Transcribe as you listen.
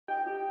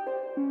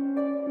What's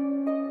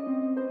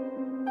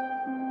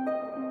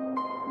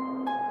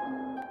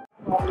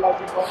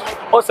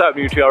up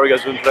YouTube, how are you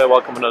guys doing today?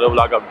 Welcome to another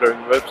vlog of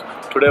Daring Whips.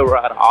 Today we're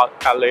at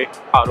LA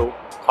Auto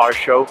Car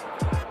Show.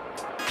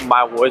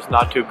 My voice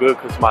not too good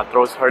because my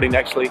throat's hurting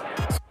actually.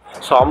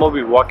 So I'm gonna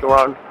be walking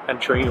around and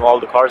showing you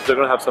all the cars. They're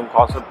gonna have some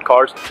concept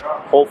cars.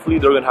 Hopefully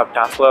they're gonna have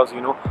Teslas,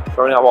 you know. They're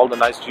gonna have all the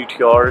nice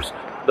GTRs,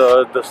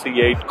 the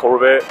C8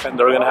 Corvette, and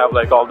they're gonna have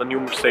like all the new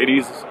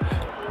Mercedes.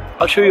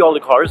 I'll show you all the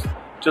cars.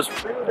 Just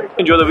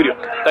enjoy the video.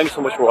 Thank you so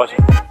much for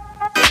watching.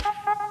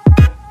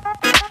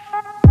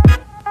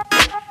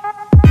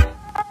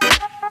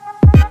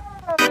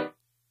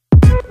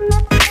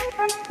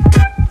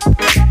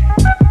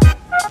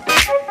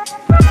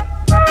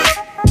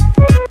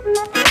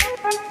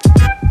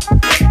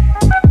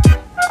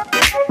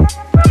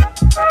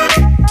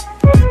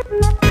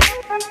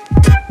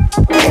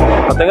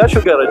 I think I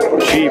should get a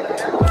Jeep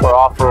for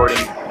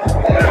off-roading.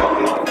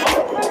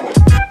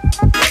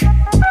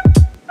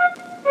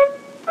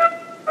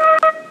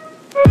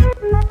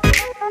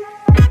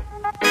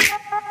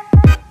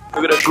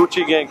 Look at a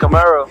Gucci Gang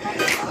Camaro.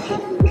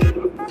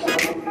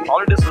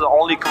 Only this is the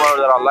only Camaro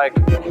that I like.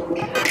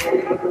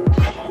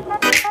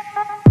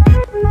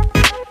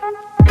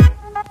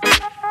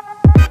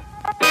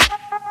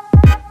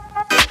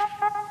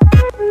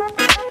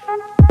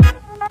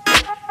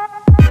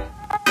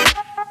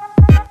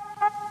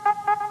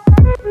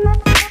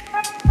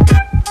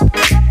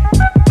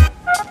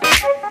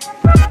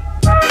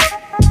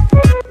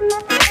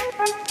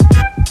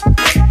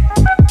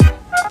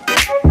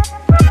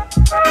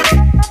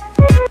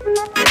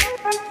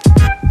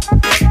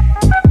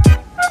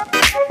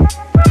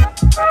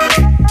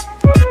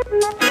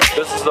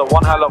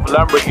 One hell of a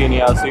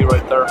Lamborghini I see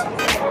right there.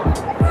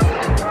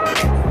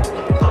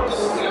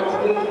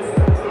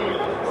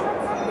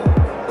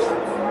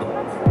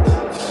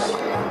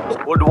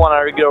 Would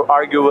want to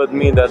argue with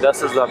me that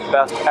this is the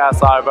best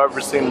ass I've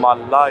ever seen in my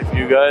life,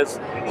 you guys.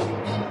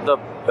 The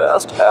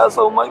best ass,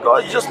 oh my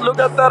god, just look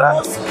at that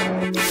ass.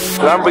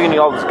 Lamborghini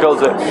always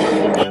kills it.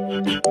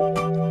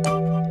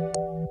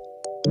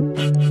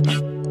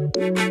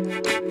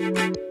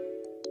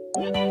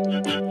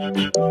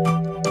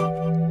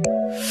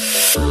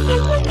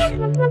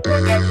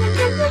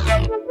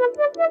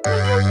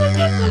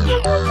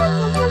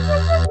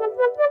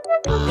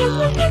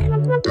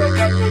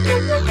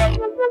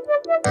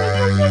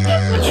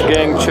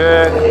 Gang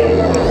check.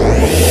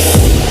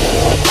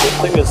 This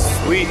thing is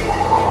sweet.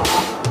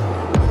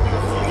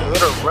 Look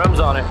at the rims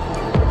on it.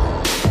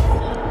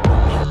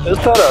 Is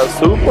that a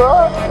Supra?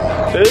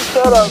 Is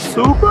that a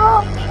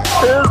Supra?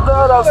 Is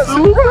that a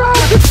Supra?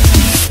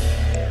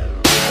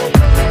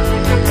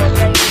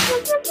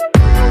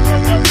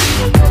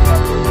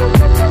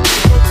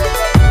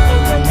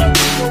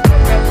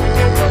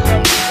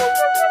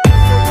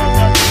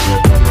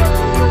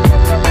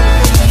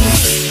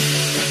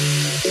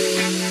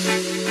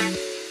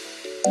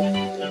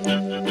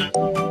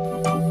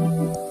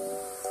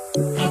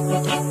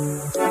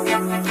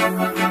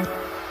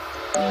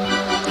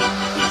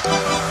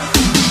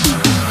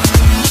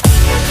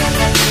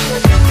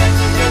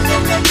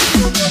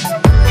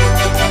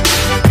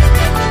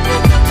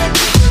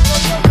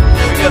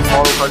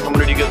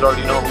 Community, you guys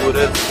already know who it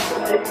is.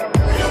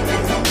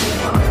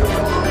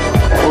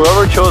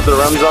 Whoever chose the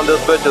rims on this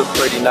bitch is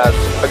pretty nice.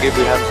 I'll give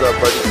you hands up,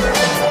 buddy.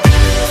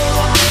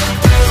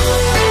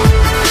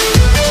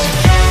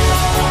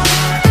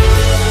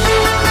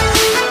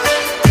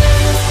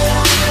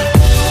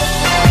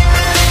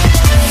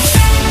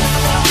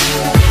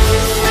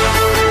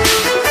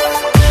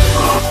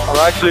 I'm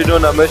actually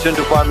doing a mission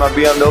to find my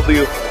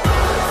BMW.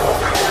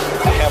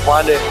 I can't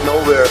find it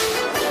nowhere.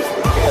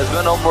 It's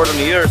been on more than a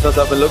year since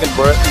I've been looking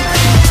for it.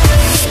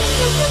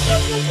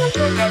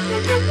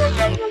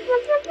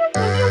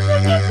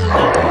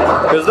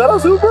 Is that a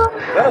Supra?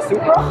 Is that a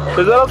Supra?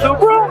 Is that a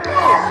Supra?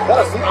 Is that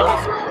a Supra?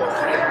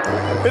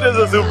 It is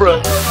a Supra.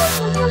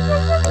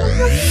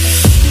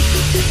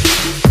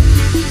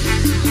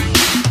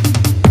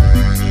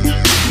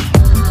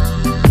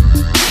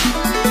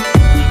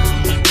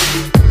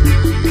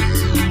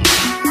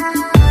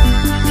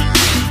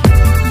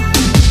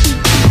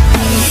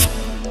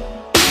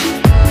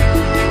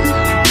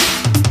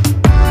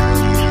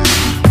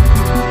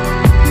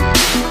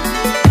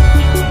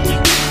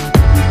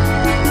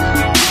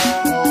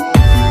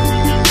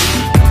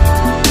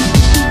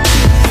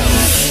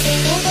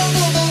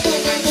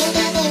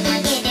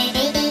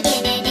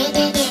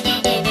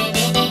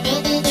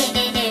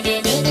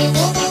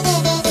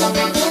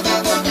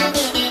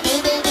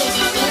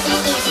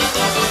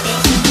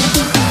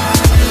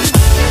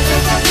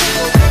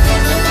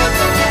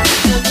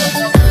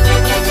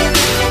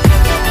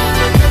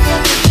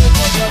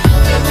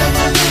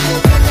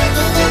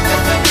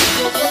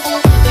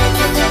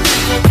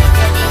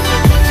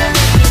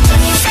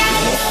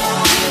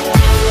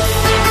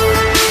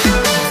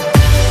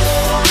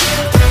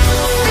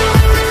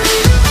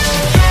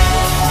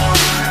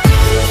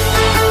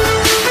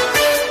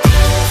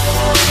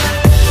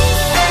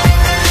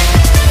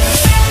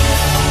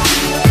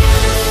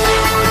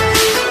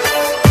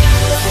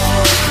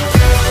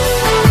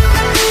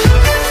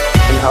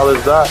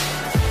 is that?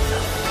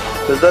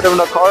 Is that even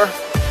a car?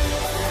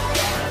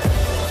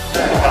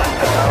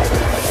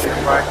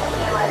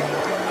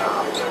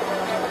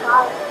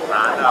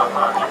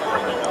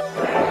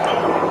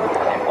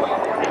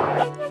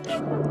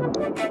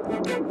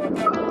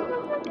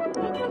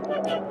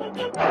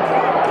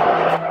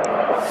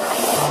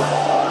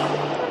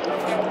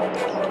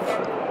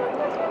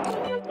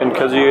 In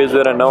case you guys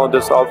didn't know,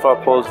 this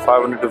Alfa pulls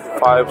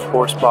 505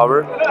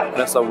 horsepower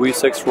and it's a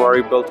V6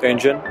 Ferrari built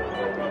engine.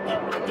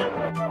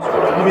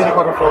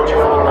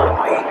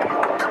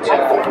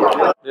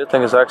 This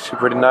thing is actually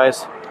pretty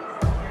nice.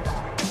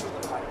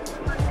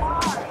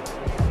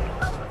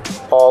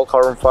 All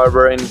carbon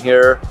fiber in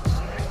here.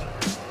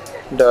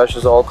 Dash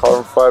is all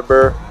carbon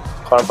fiber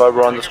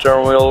on the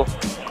steering wheel,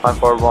 carbon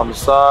fiber on the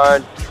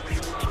side.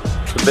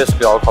 So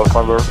basically all carbon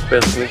fiber,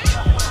 basically.